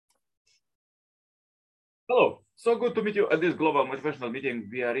Hello, so good to meet you at this global motivational meeting.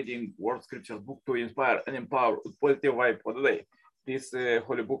 We are reading World Scriptures book to inspire and empower with positive vibe for the day. This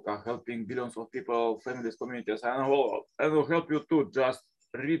holy book are helping billions of people, families, communities, and the whole world, and will help you to just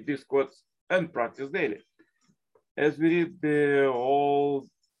read these quotes and practice daily. As we read the whole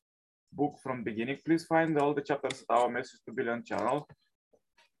book from beginning, please find all the chapters at our Message to Billion channel.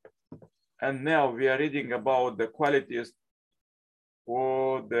 And now we are reading about the qualities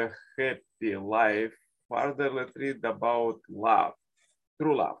for the happy life. Further, let's read about love,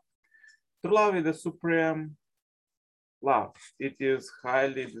 true love. True love is the supreme love. It is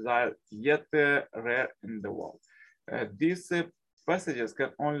highly desired, yet rare in the world. These passages can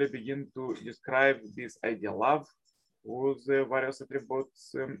only begin to describe this ideal love, whose various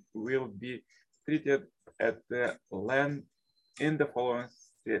attributes will be treated at length in the following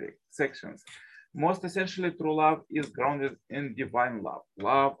sections. Most essentially, true love is grounded in divine love.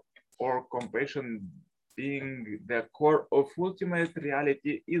 Love or compassion being the core of ultimate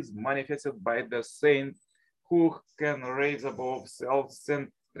reality is manifested by the saint who can raise above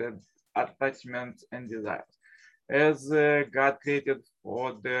self-centered attachments and desires. As God created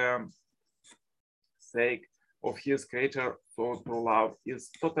for the sake of his creature, so true love is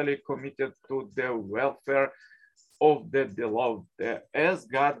totally committed to the welfare of the beloved. As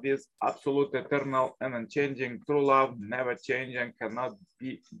God is absolute, eternal, and unchanging, true love never changes and cannot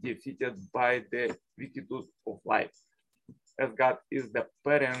be defeated by the vicissitudes of life. As God is the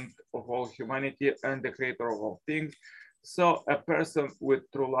parent of all humanity and the creator of all things, so a person with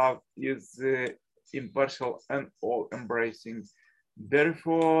true love is impartial and all-embracing.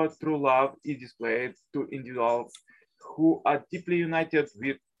 Therefore, true love is displayed to individuals who are deeply united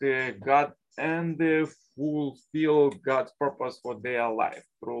with God and fulfill God's purpose for their life.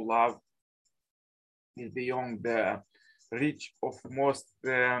 True love is beyond the reach of most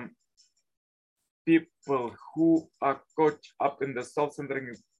people who are caught up in the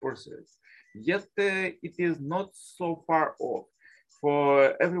self-centering pursuits. Yet it is not so far off,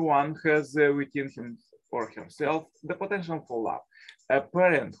 for everyone has within him or herself the potential for love. A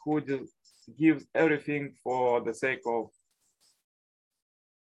parent who gives everything for the sake of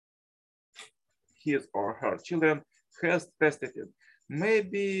his or her children has tested it.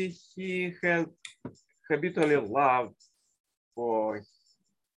 Maybe he has habitually loved for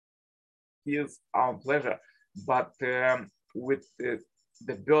his own pleasure, but with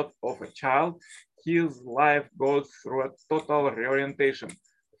the birth of a child, his life goes through a total reorientation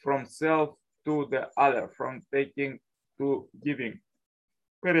from self to the other, from taking to giving.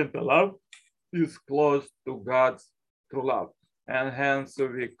 Parental love is close to God's true love, and hence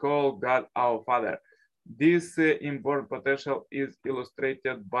we call God our Father. This inborn potential is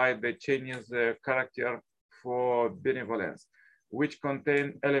illustrated by the Chinese character for benevolence, which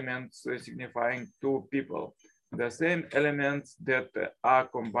contain elements signifying two people, the same elements that are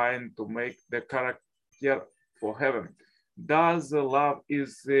combined to make the character for heaven. Thus, love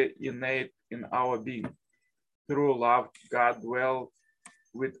is innate in our being. Through love, God dwells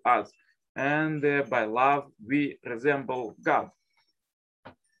with us, and by love, we resemble God.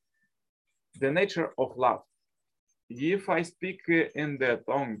 The nature of love. If I speak in the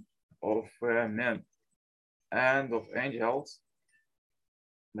tongue of men and of angels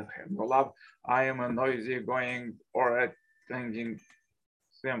that have no love, I am a noisy, going, or a changing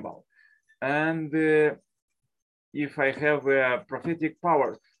symbol. And if I have prophetic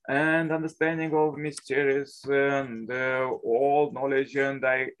powers and understanding of mysteries and all knowledge, and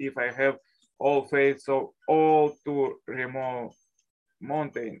if I have all faith, so all to remove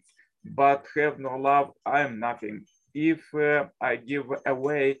mountains, but have no love, I am nothing. If I give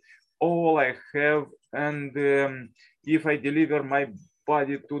away all I have, and if I deliver my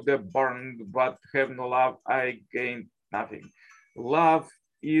body to the burned, but have no love, I gain nothing. Love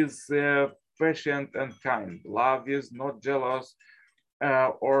is patient and kind. Love is not jealous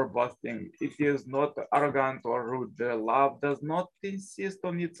or boasting. It is not arrogant or rude. Love does not insist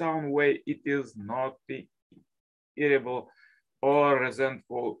on its own way. It is not irritable or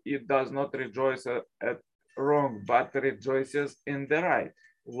resentful. It does not rejoice at wrong, but rejoices in the right.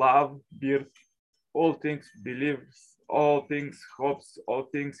 Love bears all things, believes all things, hopes all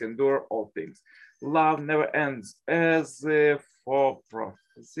things, endure all things. Love never ends. As for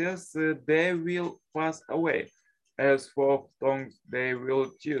prophecies, they will pass away. As for tongues, they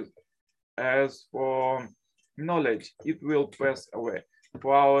will choose. As for knowledge, it will pass away.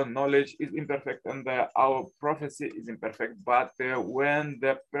 For our knowledge is imperfect and our prophecy is imperfect, but when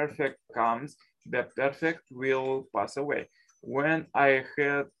the perfect comes, the perfect will pass away. When I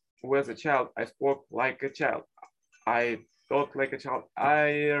was a child, I spoke like a child. I thought like a child, I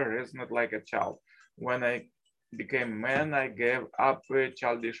reasoned like a child. When I became man, I gave up a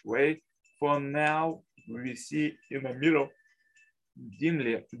childish way. For now, we see in a mirror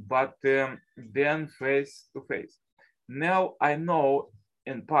dimly, but then face to face. Now I know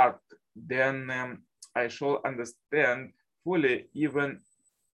in part, then I shall understand fully, even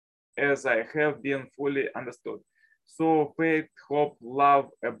as I have been fully understood. So faith, hope, love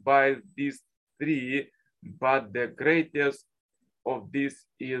abide these three, but the greatest of these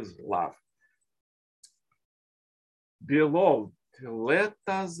is love. Beloved, let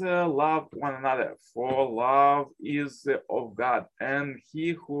us love one another, for love is of God, and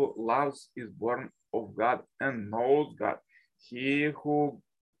he who loves is born of God and knows God. He who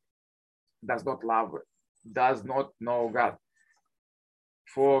does not love does not know God,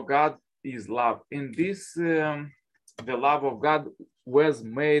 for God is love. In this, the love of God was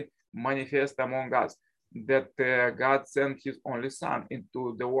made manifest among us, that God sent his only Son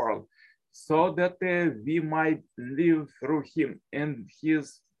into the world, so that we might live through him. And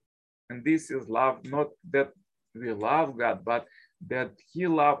this is love, not that we love God, but that he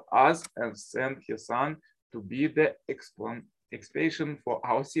loved us and sent his Son to be the expiation for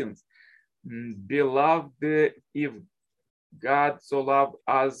our sins. Beloved, if God so loved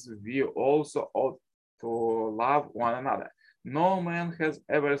us, we also ought to love one another. No man has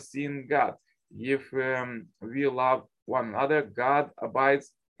ever seen God. If we love one another, God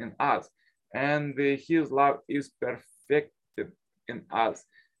abides in us, and his love is perfected in us.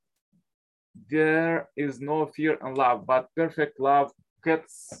 There is no fear in love, but perfect love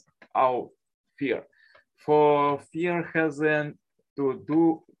cuts out fear. For fear has to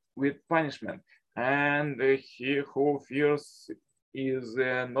do with punishment, and he who fears is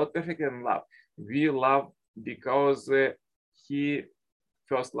not perfect in love. We love because he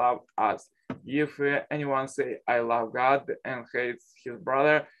first loved us. If anyone say, I love God and hates his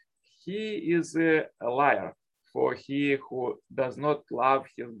brother, he is a liar. For he who does not love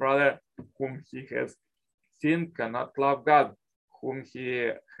his brother whom he has seen cannot love God whom he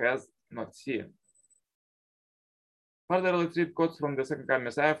has not seen. Further, let's read quotes from the Second Coming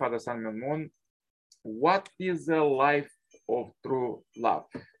Messiah, Father Sun Myung Moon. What is the life of true love?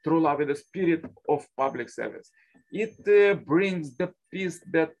 True love is the spirit of public service. It brings the peace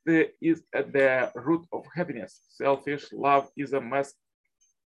that is at the root of happiness. Selfish love is a mask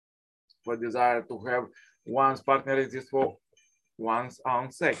for desire to have one's partner exist for one's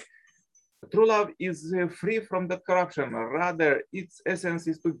own sake. True love is free from that corruption. Rather, its essence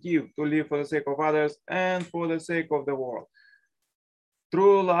is to give, to live for the sake of others and for the sake of the world.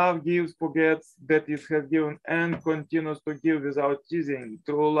 True love gives, forgets that it has given, and continues to give without ceasing.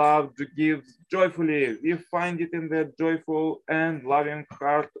 True love gives joyfully. We find it in the joyful and loving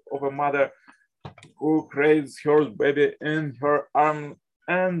heart of a mother who cradles her baby in her arms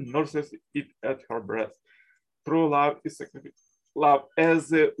and nurses it at her breast. True love is love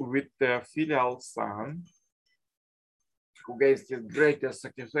as with the filial son who gave his greatest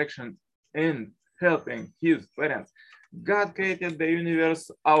satisfaction in helping his parents. God created the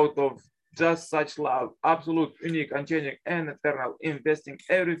universe out of just such love, absolute, unique, unchanging, and eternal, investing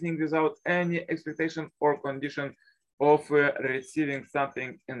everything without any expectation or condition of receiving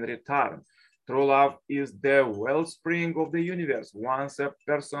something in return. True love is the wellspring of the universe. Once a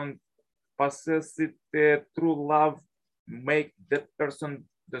person possesses it, true love make that person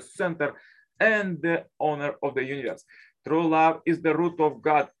the center and the owner of the universe. True love is the root of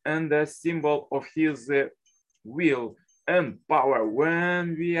God and the symbol of his will and power.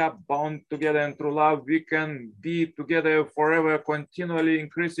 When we are bound together in true love, we can be together forever, continually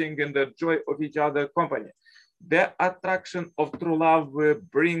increasing in the joy of each other's company. The attraction of true love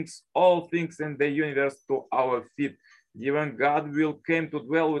brings all things in the universe to our feet. Even God will come to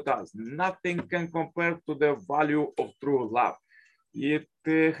dwell with us. Nothing can compare to the value of true love. It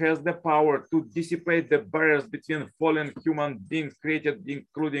has the power to dissipate the barriers between fallen human beings created,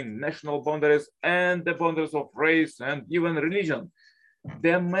 including national boundaries and the boundaries of race and even religion.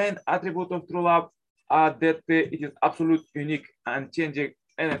 The main attribute of true love are that it is absolute, unique, unchanging,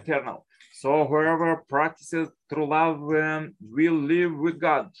 and eternal. So whoever practices true love will live with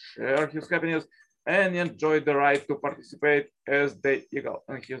God, share his happiness, and enjoy the right to participate as the eagle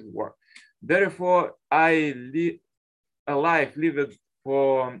in his work. Therefore, a life lived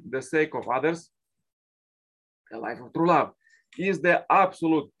for the sake of others, a life of true love, is the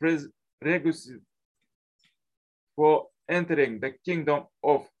absolute prerequisite for entering the kingdom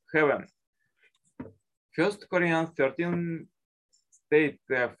of heaven. 1 Corinthians 13 states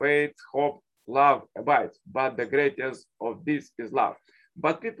faith, hope, love abides, but the greatest of this is love.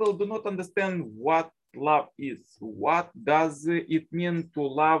 But people do not understand what love is. What does it mean to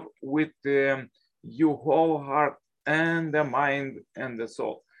love with your whole heart and the mind and the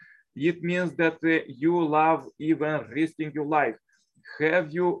soul? It means that you love even risking your life.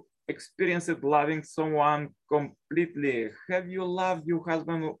 Have you experienced loving someone completely? Have you loved your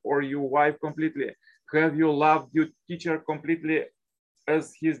husband or your wife completely? Have you loved your teacher completely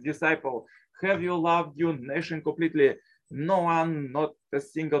as his disciple? Have you loved your nation completely? No one, not a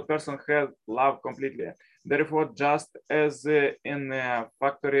single person has loved completely. Therefore, just as in a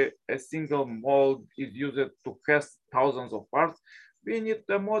factory, a single mold is used to cast thousands of parts, we need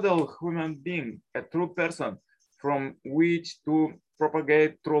a model human being, a true person from which to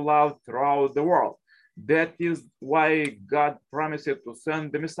propagate true love throughout the world. That is why God promised to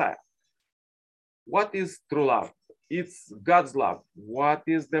send the Messiah. What is true love? It's God's love. What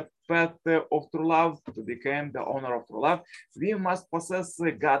is the path of true love? To become the owner of true love, we must possess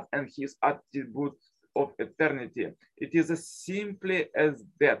God and his attributes of eternity. It is as simply as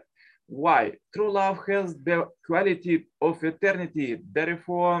that. Why? True love has the quality of eternity.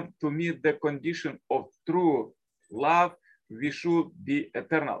 Therefore, to meet the condition of true love, we should be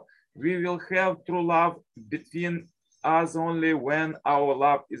eternal. We will have true love between us only when our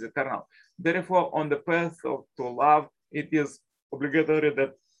love is eternal. Therefore, on the path to love, it is obligatory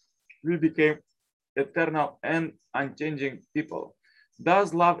that we become eternal and unchanging people.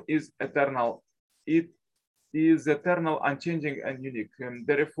 Thus, love is eternal. It is eternal, unchanging, and unique. And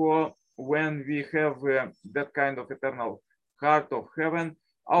therefore, when we have that kind of eternal heart of heaven,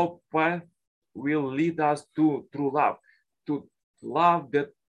 our path will lead us to true love, to love that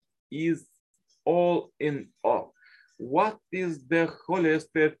is all in all. What is the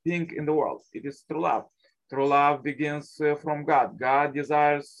holiest thing in the world? It is true love. True love begins from God. God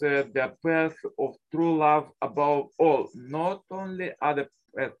desires the path of true love above all, not only other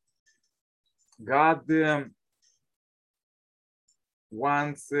paths. God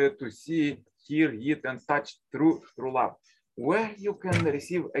wants to see, hear, eat, and touch true love. Where you can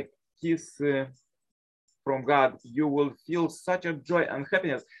receive a kiss from God, you will feel such a joy and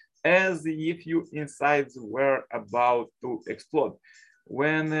happiness as if your insides were about to explode.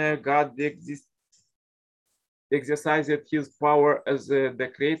 When God exercised his power as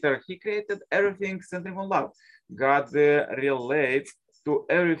the creator, he created everything centered on love. God relates to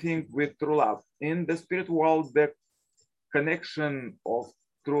everything with true love. In the spirit world, the connection of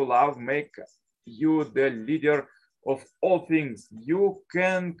true love make you the leader of all things. You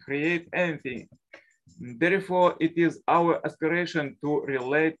can create anything. Therefore, it is our aspiration to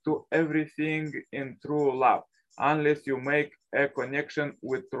relate to everything in true love. Unless you make a connection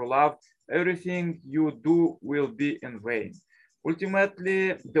with true love, everything you do will be in vain.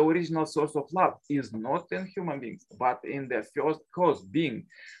 Ultimately, the original source of love is not in human beings, but in the first cause being,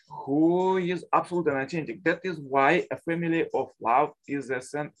 who is absolute and unchanging. That is why a family of love is a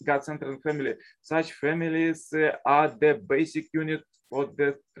God-centered family. Such families are the basic unit for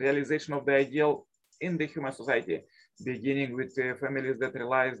the realization of the ideal in the human society, beginning with families that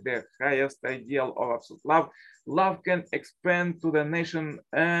realize the highest ideal of absolute love. Love can expand to the nation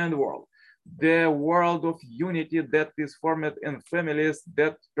and world. The world of unity that is formed in families,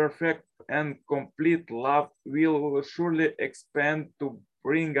 that perfect and complete love will surely expand to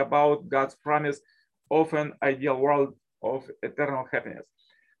bring about God's promise of an ideal world of eternal happiness.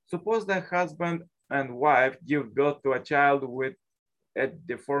 Suppose the husband and wife give birth to a child with a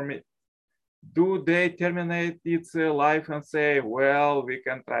deformity. Do they terminate its life and say, well, we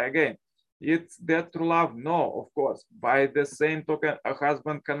can try again? It's that true love? No, of course. By the same token, a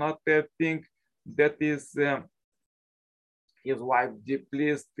husband cannot think that is his wife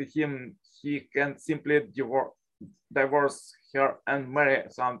displeased him. He can simply divorce her and marry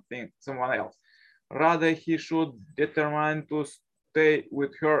someone else. Rather, he should determine to stay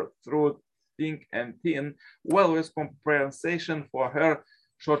with her through thick and thin, well with compensation for her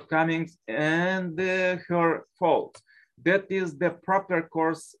shortcomings and her faults. That is the proper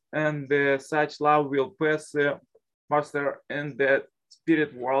course, and such love will pass faster in the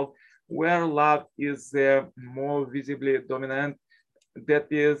spirit world, where love is more visibly dominant, that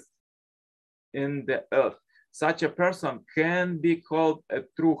is in the earth. Such a person can be called a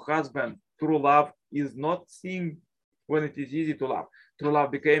true husband. True love is not seen when it is easy to love. True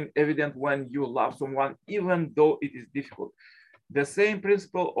love became evident when you love someone, even though it is difficult. The same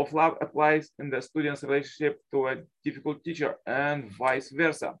principle of love applies in the student's relationship to a difficult teacher and vice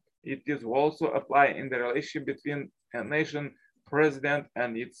versa. It is also applied in the relationship between a nation, president,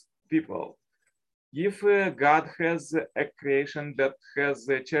 and its people. If God has a creation that has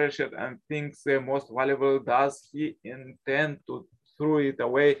cherished and thinks most valuable, does he intend to throw it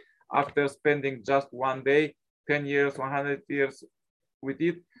away after spending just one day, 10 years, 100 years with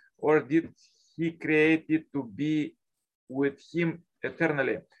it? Or did he create it to be with him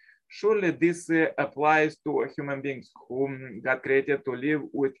eternally? Surely this applies to human beings whom God created to live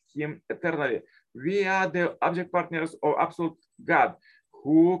with him eternally. We are the object partners of absolute God,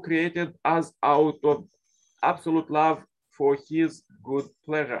 who created us out of absolute love for his good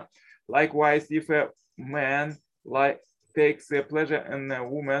pleasure. Likewise, if a man takes a pleasure in a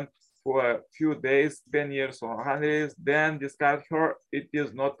woman for a few days, 10 years or 100 years, then discard her, it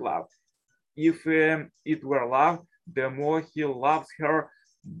is not love. If it were love, the more he loves her,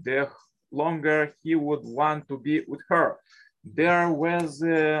 the longer he would want to be with her. There was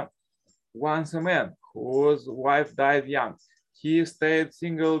once a man whose wife died young. He stayed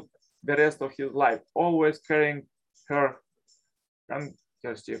single the rest of his life, always carrying her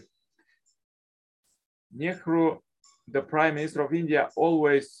handkerchief. Nehru, the Prime Minister of India,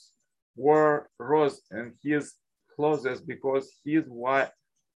 always wore rose in his clothes because his wife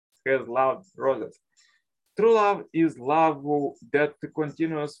has loved roses. True love is love that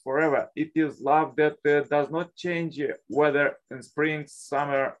continues forever. It is love that does not change whether in spring,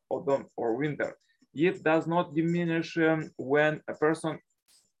 summer, autumn, or winter. It does not diminish when a person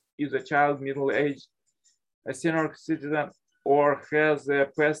is a child, middle-aged, a senior citizen, or has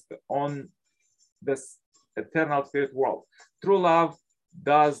passed on the eternal spirit world. True love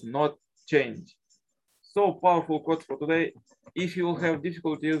does not change. So powerful quotes for today. If you have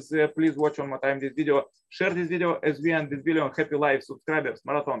difficulties, please watch one more time this video. Share this video as we end this video on Happy Life Subscribers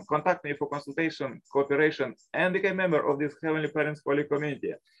Marathon. Contact me for consultation, cooperation, and become a member of this Heavenly Parents Holy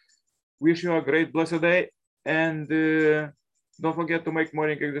community. Wish you a great blessed day, and don't forget to make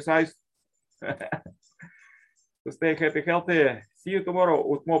morning exercise. To stay happy, healthy. See you tomorrow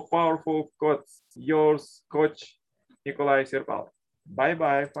with more powerful quotes. Yours, Coach Nikolai Serpal.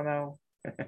 Bye-bye for now.